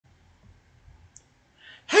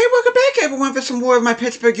Hey, welcome back everyone for some more of my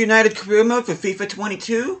Pittsburgh United career mode for FIFA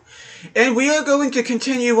 22. And we are going to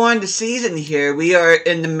continue on the season here. We are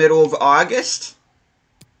in the middle of August.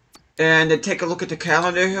 And to take a look at the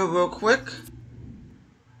calendar here real quick.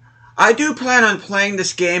 I do plan on playing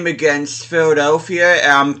this game against Philadelphia.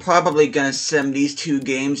 I'm probably going to sim these two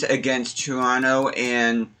games against Toronto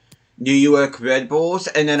and New York Red Bulls.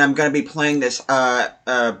 And then I'm going to be playing this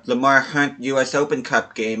Lamar Hunt US Open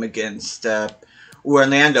Cup game against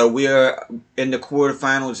Orlando. We are in the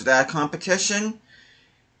quarterfinals of that competition.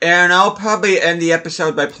 And I'll probably end the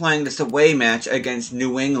episode by playing this away match against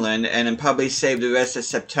New England. And then probably save the rest of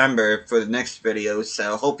September for the next video.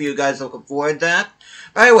 So hope you guys are looking forward to that.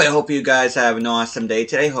 By the way, hope you guys have an awesome day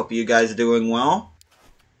today. Hope you guys are doing well.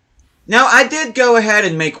 Now, I did go ahead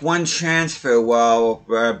and make one transfer while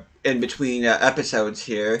in between episodes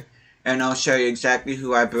here. And I'll show you exactly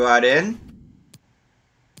who I brought in.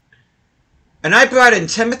 And I brought in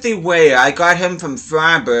Timothy Weah. I got him from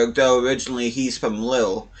Freiburg, though originally he's from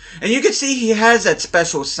Lille. And you can see he has that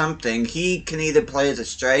special something. He can either play as a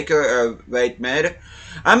striker or right mid.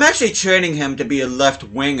 I'm actually training him to be a left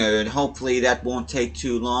winger, and hopefully that won't take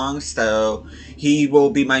too long. So he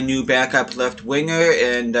will be my new backup left winger,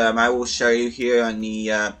 and I will show you here on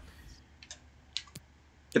the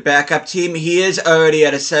backup team. He is already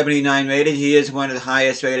at a 79 rated. He is one of the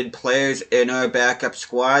highest rated players in our backup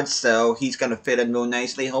squad, so he's going to fit in real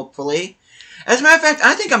nicely, hopefully. As a matter of fact,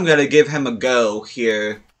 I think I'm going to give him a go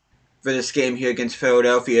here for this game here against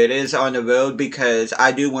Philadelphia. It is on the road because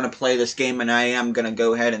I do want to play this game, and I am going to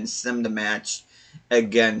go ahead and sim the match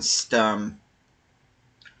against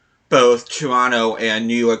both Toronto and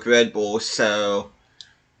New York Red Bulls, so...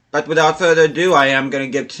 But without further ado, I am going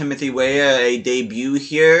to give Timothy Weah a debut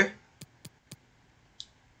here.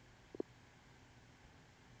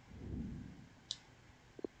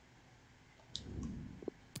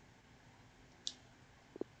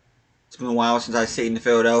 It's been a while since I've seen the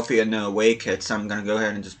Philadelphia no away kits, so I'm going to go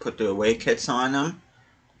ahead and just put the away kits on them.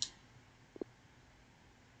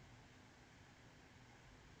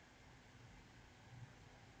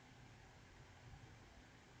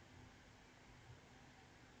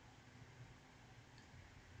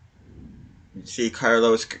 You see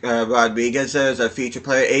Carlos Rodriguez as a feature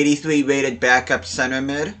player, 83 rated backup center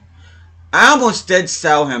mid. I almost did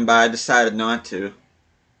sell him, but I decided not to.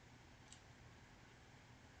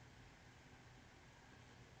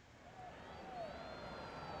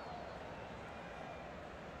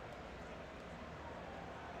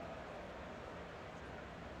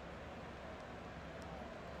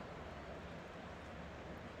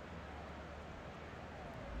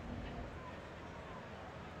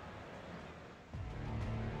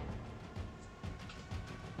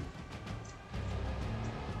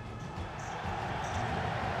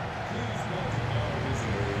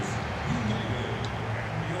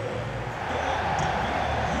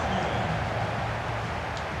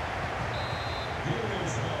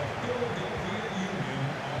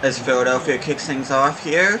 As Philadelphia kicks things off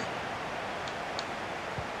here.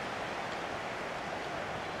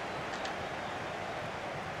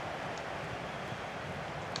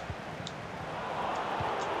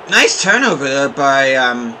 Nice turnover there by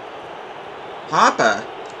Harper.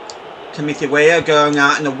 Timothy Weah going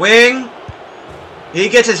out in the wing. He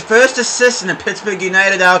gets his first assist in the Pittsburgh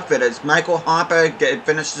United outfit as Michael Harper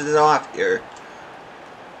finishes it off here.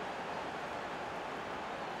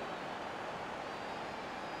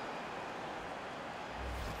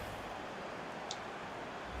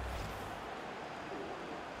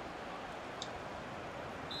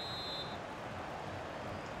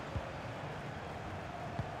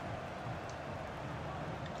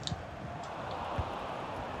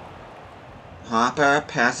 Harper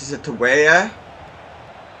passes it to Weah.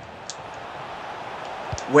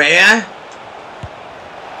 Weah.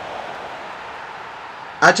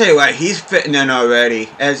 I'll tell you what, he's fitting in already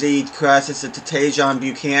as he crosses it to Tajon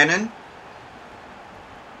Buchanan.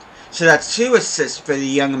 So that's 2 assists for the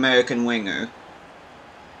young American winger.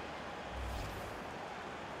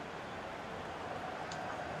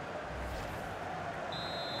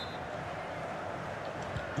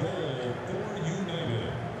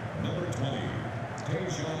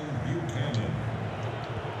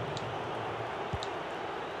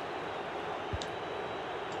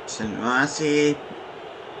 Rossi.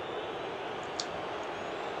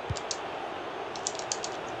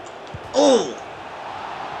 Oh!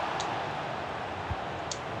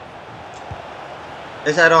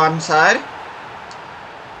 Is that onside?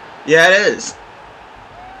 Yeah, it is.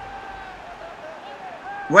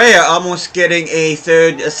 Weah almost getting a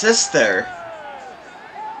 3rd assist there.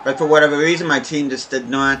 But for whatever reason, my team just did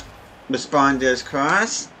not respond to his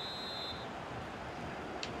cross.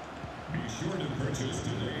 Be sure to purchase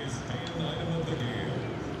today's fan item of the game,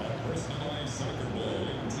 a personalized soccer ball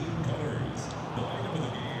in team colors. The item of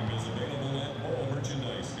the game is available at all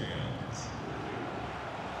merchandise stands.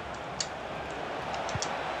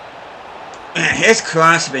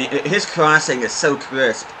 His crossing is so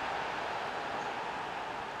crisp.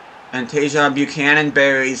 And Tajon Buchanan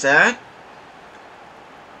buries that.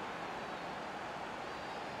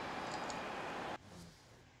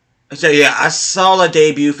 So yeah, a solid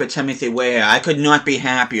debut for Timothy Weah. I could not be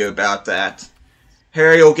happier about that.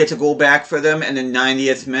 Harry will get a goal back for them in the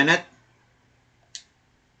 90th minute.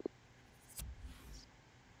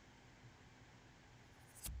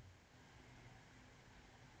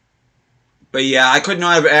 But yeah, I could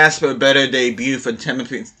not have asked for a better debut for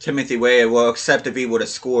Timothy Weah, well, except if he would have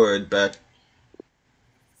scored, but...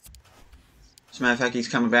 As a matter of fact, he's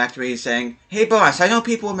coming back to me, he's saying, "Hey boss, I know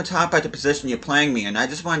people in the top at the position you're playing me in. I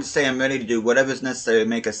just wanted to say I'm ready to do whatever's necessary to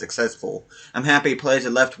make us successful. I'm happy he plays a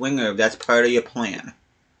left winger if that's part of your plan."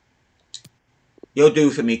 You'll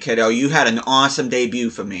do for me, kiddo. You had an awesome debut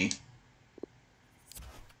for me.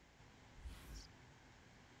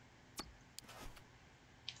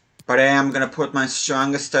 But I am going to put my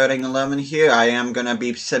strongest starting 11 here. I am going to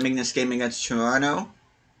be simming this game against Toronto.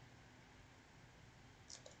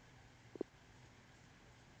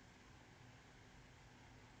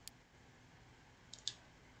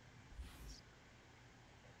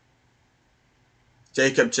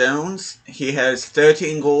 Jacob Jones, he has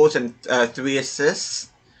 13 goals and 3 assists.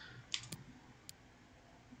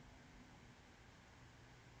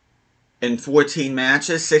 In 14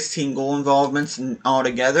 matches, 16 goal involvements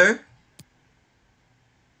altogether.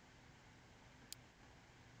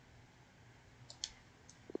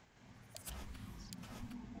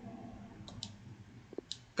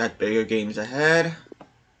 Got bigger games ahead.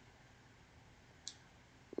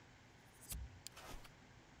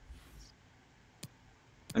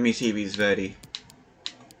 Let me see if he's ready.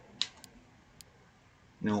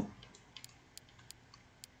 Nope.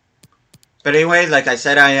 But anyway, like I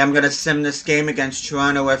said, I am going to sim this game against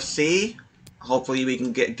Toronto FC. Hopefully we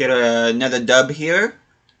can get another dub here.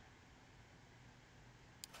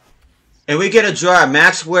 And we get a draw.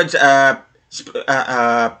 Max Woods shares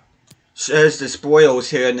the spoils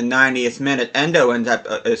here in the 90th minute. Endo ends up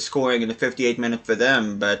scoring in the 58th minute for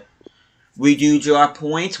them. But we do draw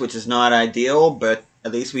points, which is not ideal, but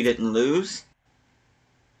at least we didn't lose.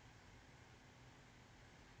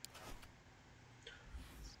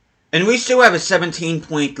 And we still have a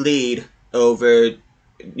 17-point lead over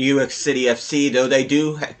New York City FC, though they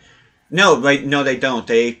do... No, they don't.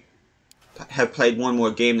 They have played one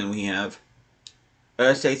more game than we have.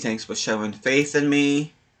 Ursay, thanks for showing faith in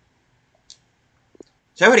me.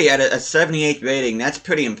 It's already at a 78 rating. That's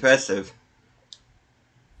pretty impressive.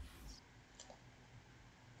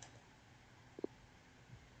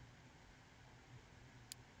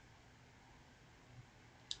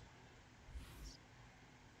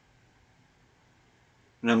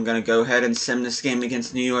 And I'm going to go ahead and sim this game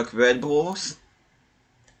against New York Red Bulls.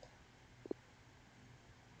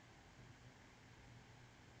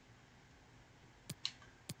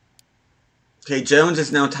 Okay, Jones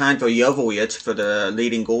is now tied for Jovovic for the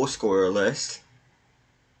leading goal scorer list.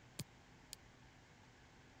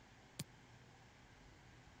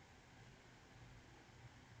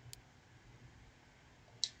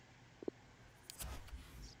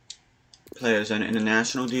 Players on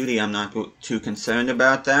international duty, I'm not too concerned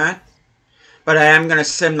about that. But I am going to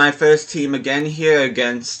sim my first team again here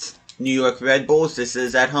against New York Red Bulls. This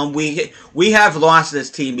is at home. We have lost this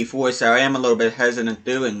team before, so I am a little bit hesitant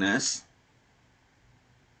doing this.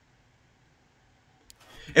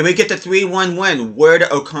 And we get the 3-1 win. Word,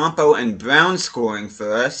 Ocampo, and Brown scoring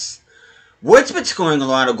for us. Wood's been scoring a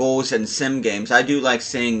lot of goals in sim games. I do like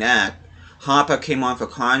seeing that. Hopper came on for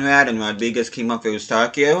Conrad, and Rodriguez came on for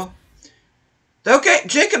Eustachio. Okay,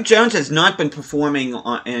 Jacob Jones has not been performing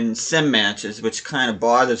in sim matches, which kind of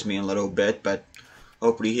bothers me a little bit, but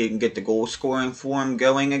hopefully he can get the goal scoring form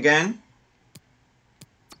going again.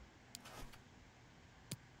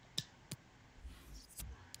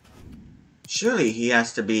 Surely he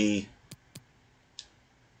has to be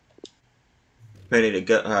ready to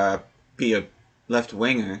go, be a left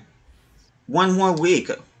winger. One more week.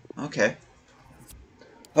 Okay.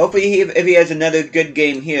 Hopefully, if he has another good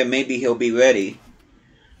game here, maybe he'll be ready.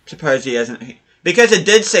 Surprised he hasn't. Because it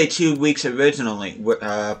did say 2 weeks originally. What?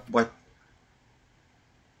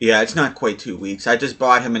 Yeah, it's not quite 2 weeks. I just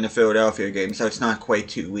bought him in the Philadelphia game, so it's not quite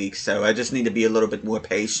 2 weeks. So I just need to be a little bit more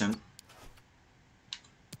patient.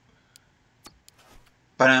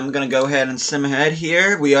 But I'm going to go ahead and sim ahead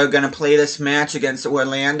here. We are going to play this match against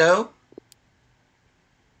Orlando.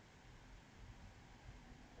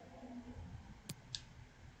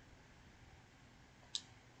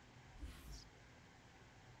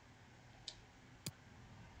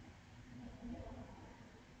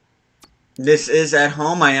 This is at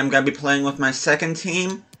home. I am going to be playing with my second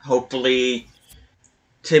team. Hopefully,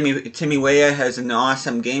 Timmy Weah has an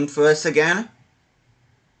awesome game for us again.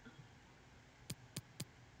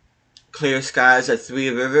 Clear skies at Three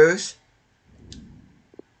Rivers.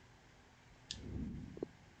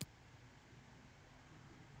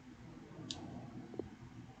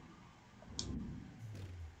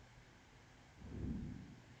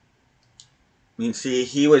 You can see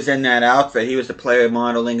he was in that outfit. He was the player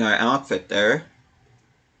modeling our outfit there.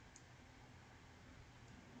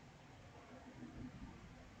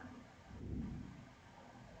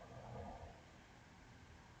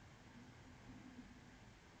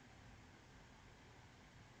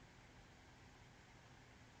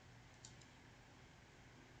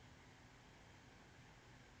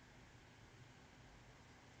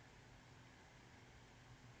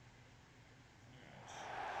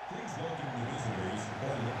 Please welcome the visitors,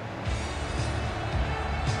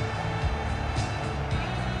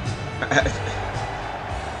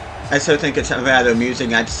 I still think it's rather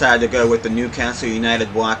amusing. I decided to go with the Newcastle United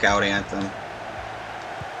walkout anthem.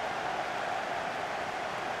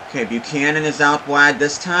 Okay, Buchanan is out wide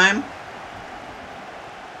this time.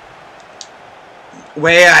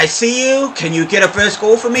 Weah, I see you. Can you get a first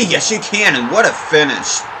goal for me? Yes, you can, and what a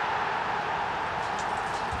finish.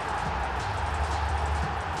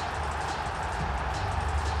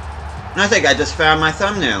 I think I just found my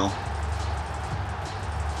thumbnail.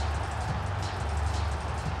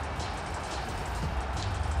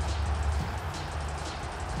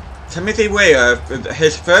 Timothy Weah,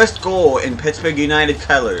 his first goal in Pittsburgh United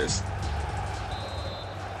colors.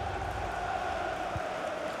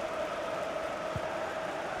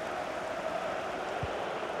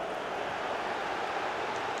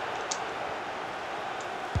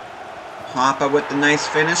 Hopper with the nice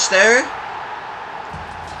finish there.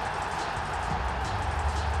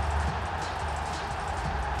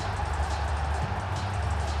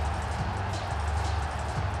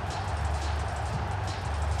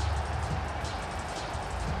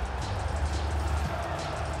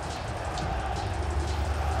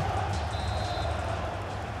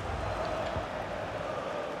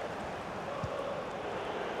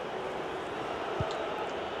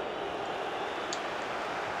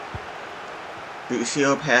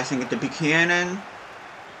 Lucio passing it to Buchanan.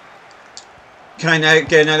 Can I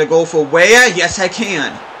get another goal for Weah? Yes, I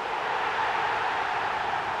can.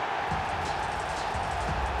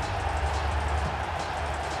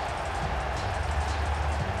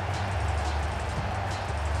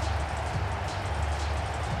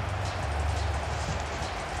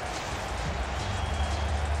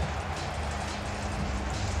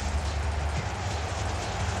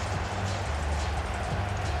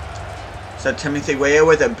 So Timothy Weah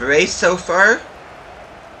with a brace so far.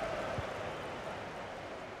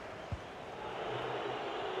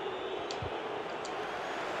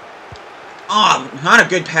 Oh, not a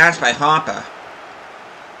good pass by Hopper.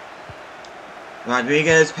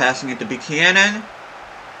 Rodriguez passing it to Buchanan.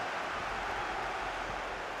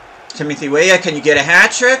 Timothy Weah, can you get a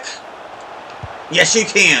hat trick? Yes, you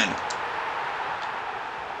can.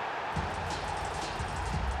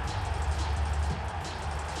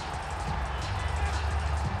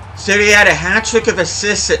 So he had a hat-trick of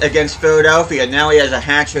assists against Philadelphia. Now he has a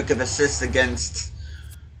hat-trick of assists against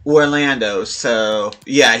Orlando. So,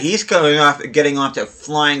 yeah, he's getting off to a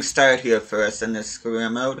flying start here for us in this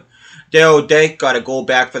career mode. Daryl Dake got a goal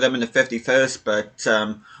back for them in the 51st, but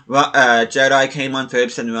Jedi came on for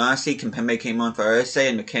Ibsen Rossi, Kimpembe came on for Irsay,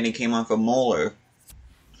 and McKinney came on for Moeller.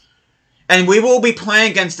 And we will be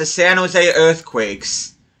playing against the San Jose Earthquakes.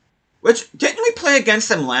 Which, didn't we play against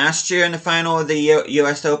them last year in the final of the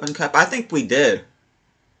U.S. Open Cup? I think we did.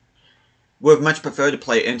 Would much prefer to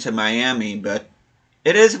play Inter Miami, but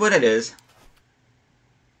it is what it is.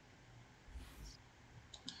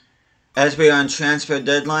 As we are on transfer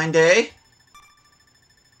deadline day,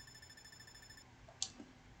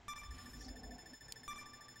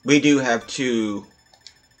 we do have 2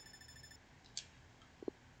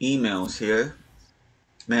 emails here.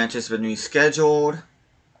 Matches been rescheduled.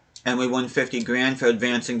 And we won 50 grand for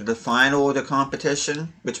advancing to the final of the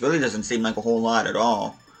competition, which really doesn't seem like a whole lot at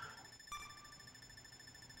all.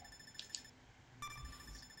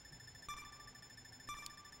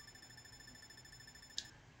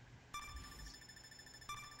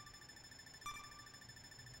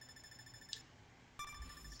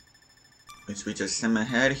 Guess we just sim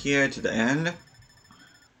ahead here to the end.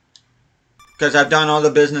 Because I've done all the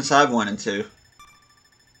business I've wanted to.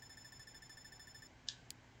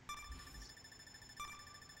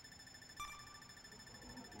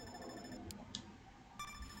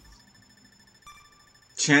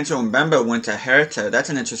 Chancellor Mbemba went to Hertha. That's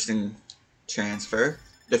an interesting transfer.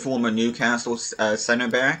 The former Newcastle center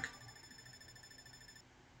back.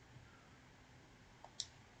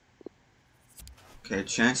 Okay,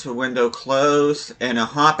 transfer window closed. And a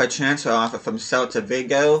Hopper transfer offer from Celta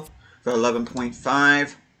Vigo for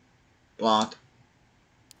 11.5. Blocked.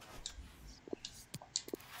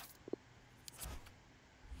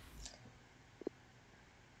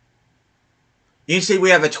 You can see we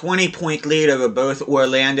have a 20-point lead over both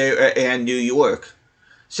Orlando and New York.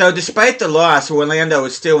 So despite the loss, Orlando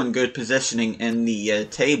is still in good positioning in the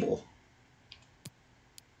table.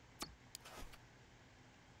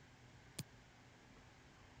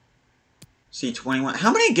 See, 21.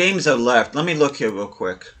 How many games are left? Let me look here real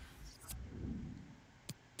quick.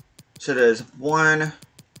 So there's 1,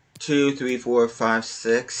 2, 3, 4, 5,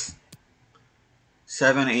 6,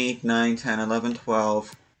 7, 8, 9, 10, 11,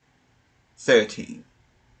 12, 13.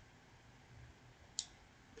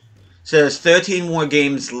 So there's 13 more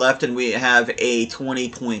games left and we have a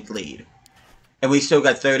 20-point lead. And we still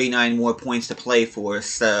got 39 more points to play for,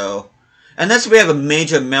 so... Unless we have a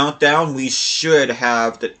major meltdown, we should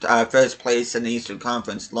have the first place in the Eastern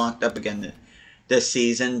Conference locked up again this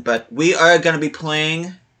season. But we are going to be playing...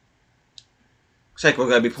 Looks like we're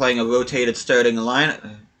going to be playing a rotated starting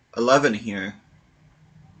line 11 here.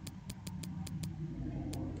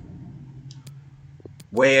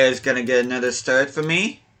 Weah is going to get another start for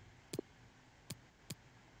me.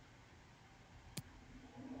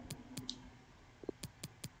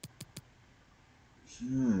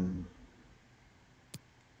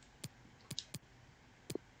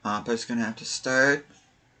 Hopper's going to have to start.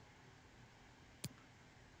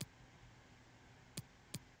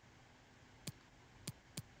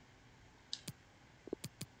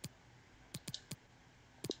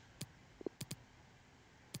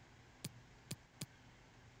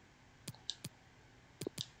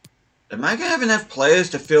 Am I going to have enough players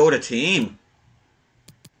to field a team?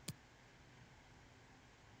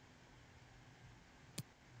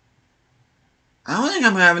 I don't think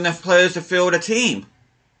I'm going to have enough players to field a team.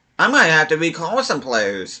 I might have to recall some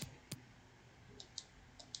players.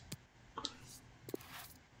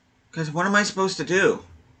 Because what am I supposed to do?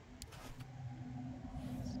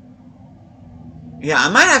 Yeah, I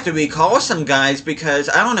might have to recall some guys because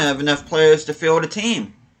I don't have enough players to field a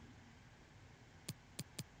team.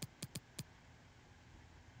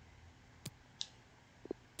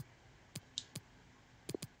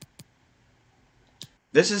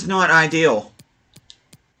 This is not ideal.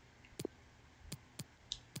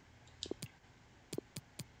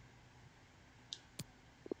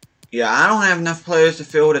 Yeah, I don't have enough players to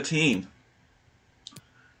field a team.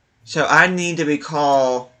 So I need to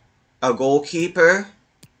recall a goalkeeper,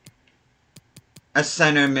 a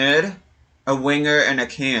center mid, a winger, and a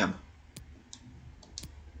cam.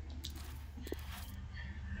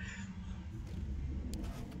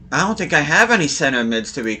 I don't think I have any center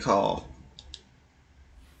mids to recall.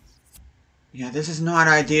 Yeah, this is not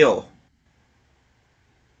ideal.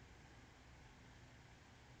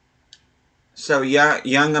 So, yeah,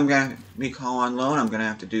 Young, I'm going to recall on loan. I'm going to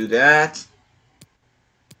have to do that.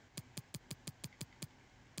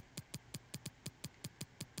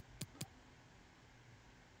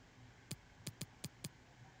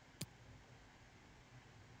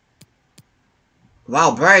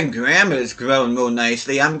 Wow, Brian Graham is growing real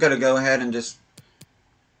nicely. I'm going to go ahead and just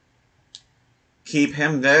keep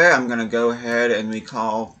him there. I'm going to go ahead and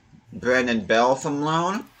recall Brandon Bell from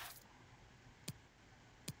loan.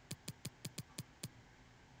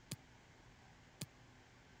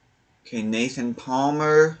 Okay, Nathan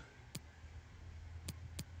Palmer.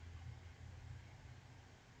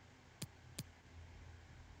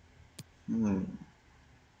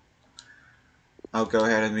 I'll go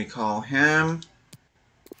ahead and recall him.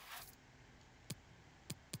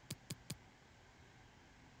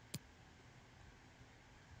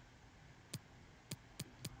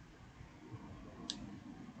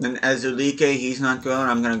 Then Azulike, he's not going.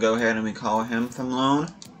 I'm going to go ahead and recall him from loan.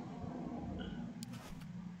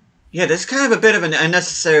 Yeah, this is kind of a bit of an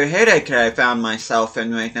unnecessary headache that I found myself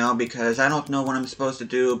in right now because I don't know what I'm supposed to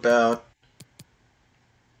do about...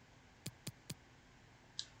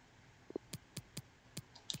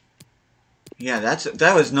 Yeah,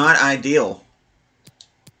 that was not ideal.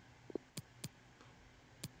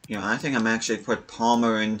 You know, I think I'm actually put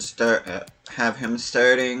Palmer in have him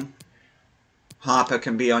starting. Hopper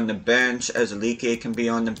can be on the bench. Ezalike can be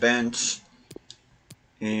on the bench.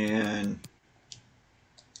 And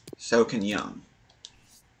so can Young.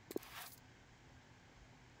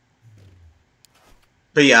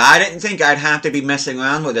 But yeah, I didn't think I'd have to be messing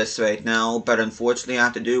around with this right now, but unfortunately I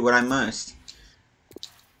have to do what I must.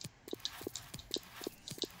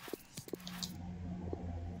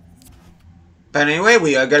 But anyway,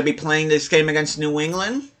 we are going to be playing this game against New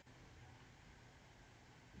England.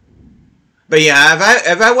 But yeah,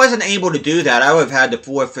 if I wasn't able to do that, I would have had to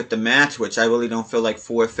forfeit the match, which I really don't feel like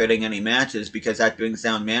forfeiting any matches because that brings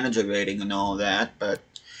down manager rating and all that. But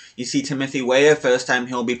you see Timothy Weah, first time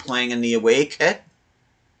he'll be playing in the away kit.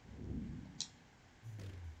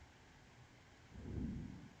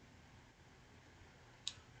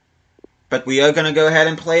 But we are going to go ahead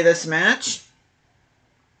and play this match.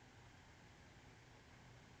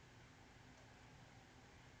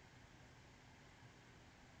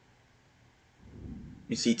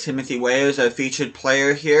 You see Timothy Weah is our featured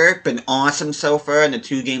player here. Been awesome so far in the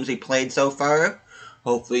 2 games he played so far.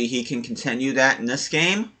 Hopefully he can continue that in this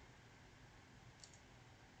game.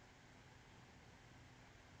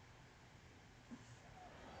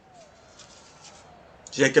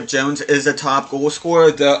 Jacob Jones is a top goal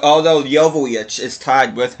scorer, although Jovovic is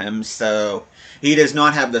tied with him, so he does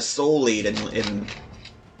not have the sole lead in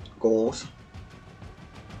goals.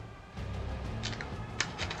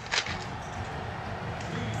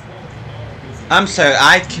 I'm sorry,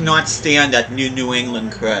 I cannot stand that New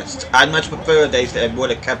England crest. I'd much prefer they would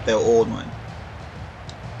have kept their old one.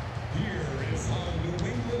 Here is how New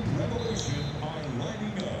England Revolution are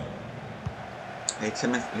lining up.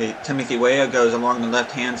 Timothy Weah goes along the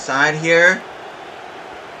left-hand side here.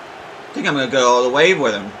 I think I'm going to go all the way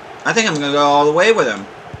with him.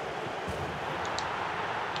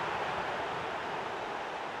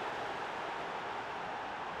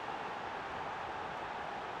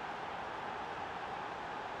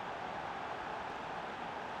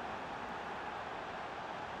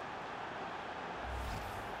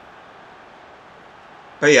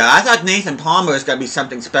 But yeah, I thought Nathan Palmer was going to be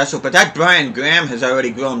something special, but that Brian Graham has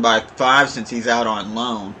already grown by 5 since he's out on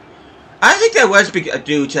loan. I think that was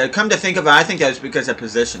due to, come to think of it, I think that was because of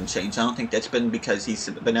position change. I don't think that's been because he's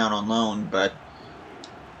been out on loan, but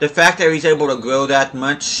the fact that he's able to grow that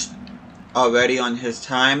much already on his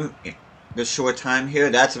time, the short time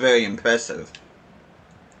here, that's very impressive.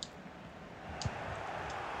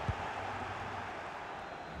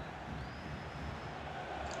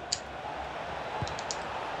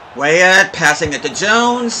 Weah passing it to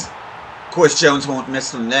Jones. Of course, Jones won't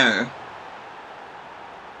miss from there.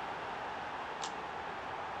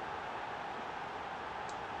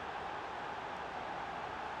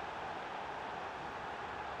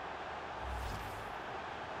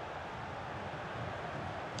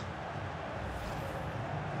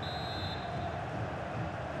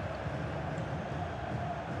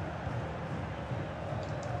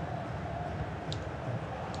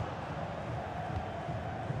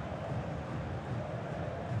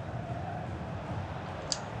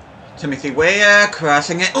 Timothy Weah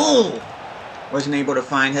crossing it. Ooh! Wasn't able to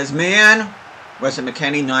find his man. Weston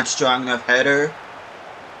McKennie, not strong enough header.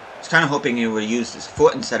 I was kind of hoping he would use his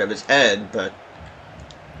foot instead of his head, but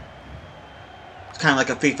it's kind of like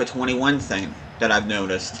a FIFA 21 thing that I've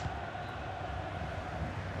noticed.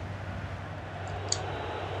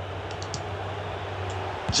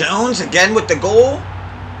 Jones again with the goal.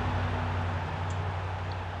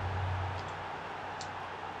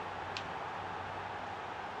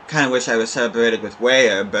 Kind of wish I was separated with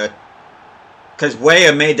Weah, but because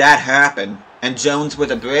Weah made that happen, and Jones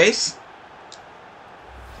with a brace.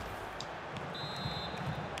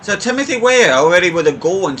 So Timothy Weah already with a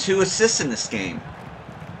goal and 2 assists in this game.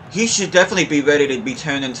 He should definitely be ready to be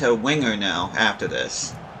turned into a winger now after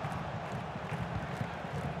this.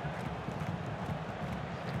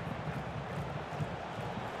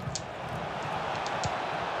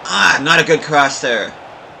 Ah, not a good cross there.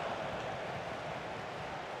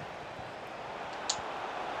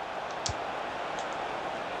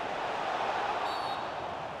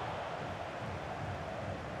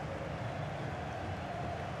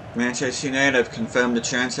 Manchester United have confirmed the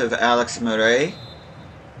transfer of Alex Murray.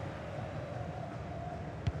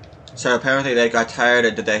 So apparently they got tired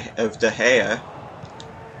of De Gea.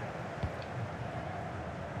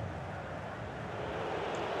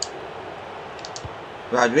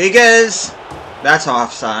 Rodriguez! That's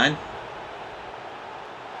offside.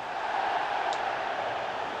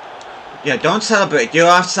 Yeah, don't celebrate. You're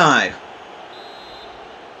offside.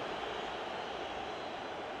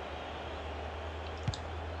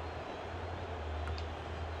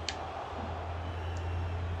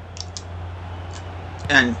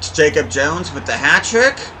 And Jacob Jones with the hat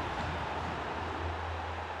trick.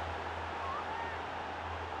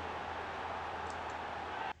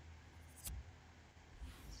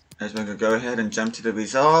 As we're going to go ahead and jump to the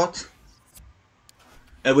result.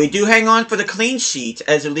 And we do hang on for the clean sheet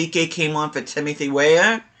as Alike came on for Timothy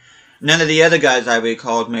Weah. None of the other guys I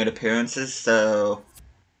recalled made appearances, so...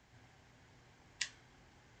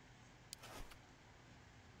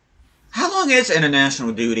 How long is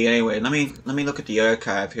international duty anyway? Let me look at the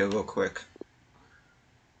archive here real quick.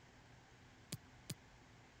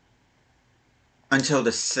 Until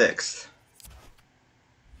the 6th.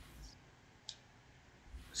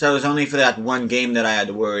 So it was only for that one game that I had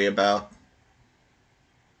to worry about.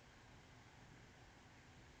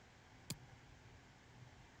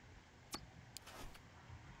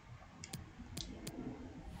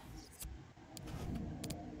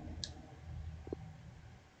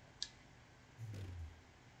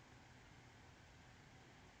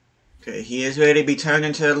 Okay, he is ready to be turned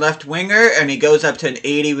into the left winger, and he goes up to an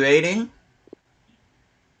 80 rating.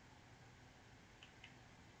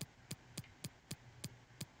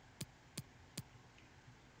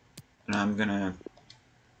 And I'm gonna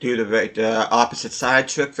do the opposite side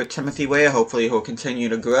trick for Timothy Weah. Hopefully he'll continue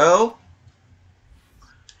to grow.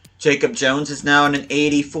 Jacob Jones is now in an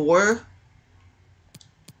 84.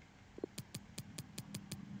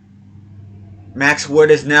 Max Wood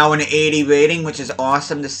is now an 80 rating, which is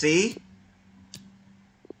awesome to see.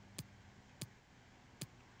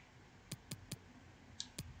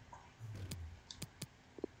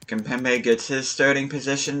 Kimpembe gets his starting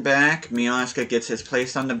position back. Miazga gets his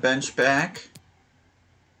place on the bench back.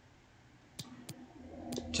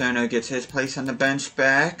 Turner gets his place on the bench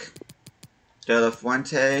back. De La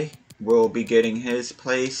Fuente will be getting his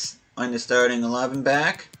place on the starting 11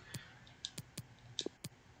 back.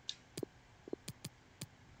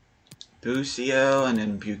 Busio and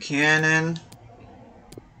then Buchanan.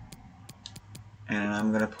 And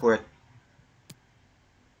I'm going to put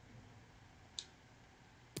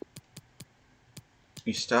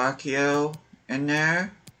Eustachio in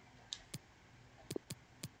there.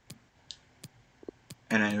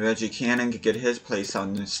 And then Reggie Cannon could get his place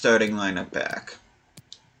on the starting lineup back.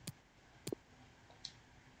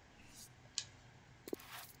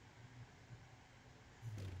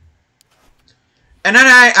 And then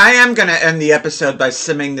I am going to end the episode by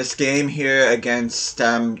simming this game here against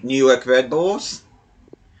New York Red Bulls.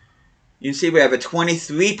 You can see we have a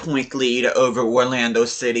 23-point lead over Orlando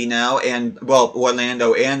City now, and, well,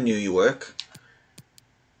 Orlando and New York.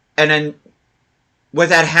 And then, with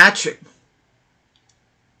that hat-trick,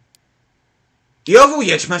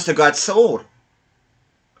 Jovovic must have got sold.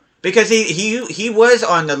 Because he was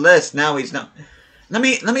on the list, now he's not. Let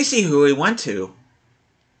me see who he went to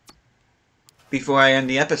before I end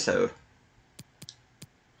the episode.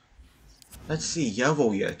 Let's see,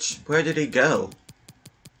 Jovovic. Where did he go?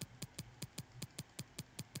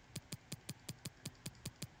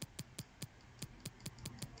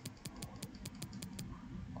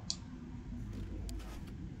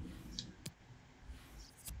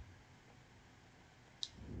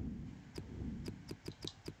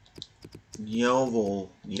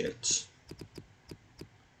 Jovovic.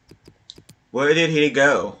 Where did he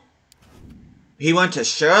go? He went to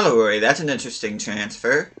Charleroi. That's an interesting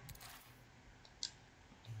transfer.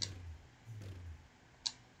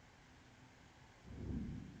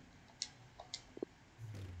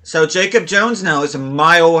 So Jacob Jones now is a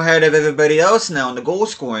mile ahead of everybody else now on the goal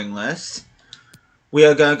scoring list. We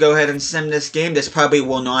are going to go ahead and sim this game. This probably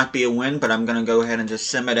will not be a win, but I'm going to go ahead and just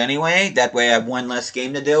sim it anyway. That way I have one less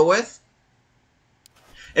game to deal with.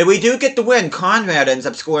 If we do get the win, Conrad ends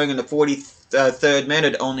up scoring in the 43rd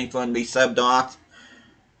minute, only for him to be subbed off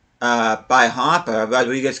by Hopper.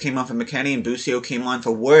 Rodriguez came on for McKennie, and Busio came on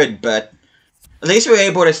for Wood, but at least we were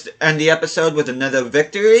able to end the episode with another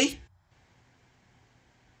victory.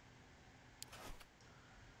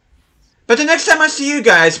 But the next time I see you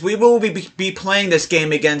guys, we will be playing this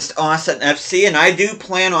game against Austin FC, and I do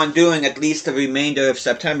plan on doing at least the remainder of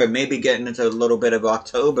September, maybe getting into a little bit of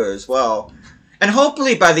October as well. And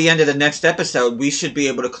hopefully by the end of the next episode, we should be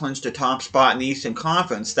able to clinch the top spot in the Eastern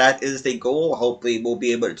Conference. That is the goal. Hopefully we'll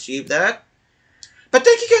be able to achieve that. But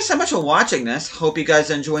thank you guys so much for watching this. Hope you guys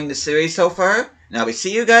are enjoying the series so far. And I will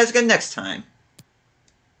see you guys again next time.